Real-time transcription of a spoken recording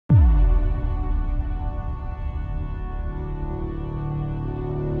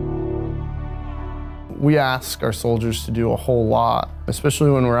We ask our soldiers to do a whole lot, especially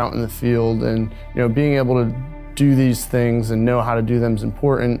when we're out in the field, and being able to do these things and know how to do them is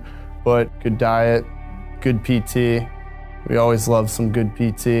important, but good diet, good PT. We always love some good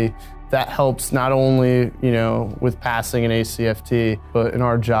PT. That helps not only, with passing an ACFT, but in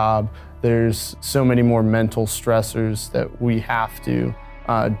our job, there's so many more mental stressors that we have to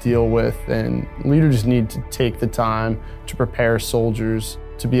deal with, and leaders need to take the time to prepare soldiers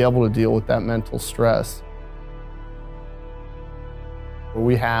to be able to deal with that mental stress.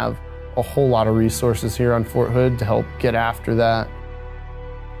 We have a whole lot of resources here on Fort Hood to help get after that,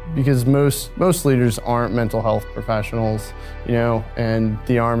 because most leaders aren't mental health professionals, and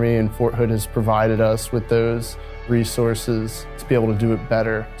the Army and Fort Hood has provided us with those resources to be able to do it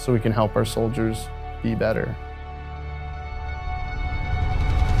better so we can help our soldiers be better.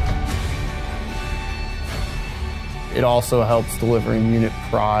 It also helps delivering unit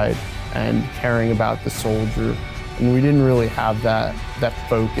pride and caring about the soldier. And we didn't really have that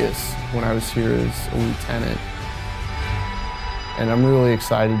focus when I was here as a lieutenant. And I'm really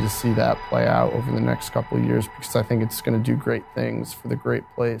excited to see that play out over the next couple of years, because I think it's going to do great things for the great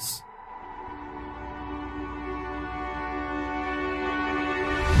place.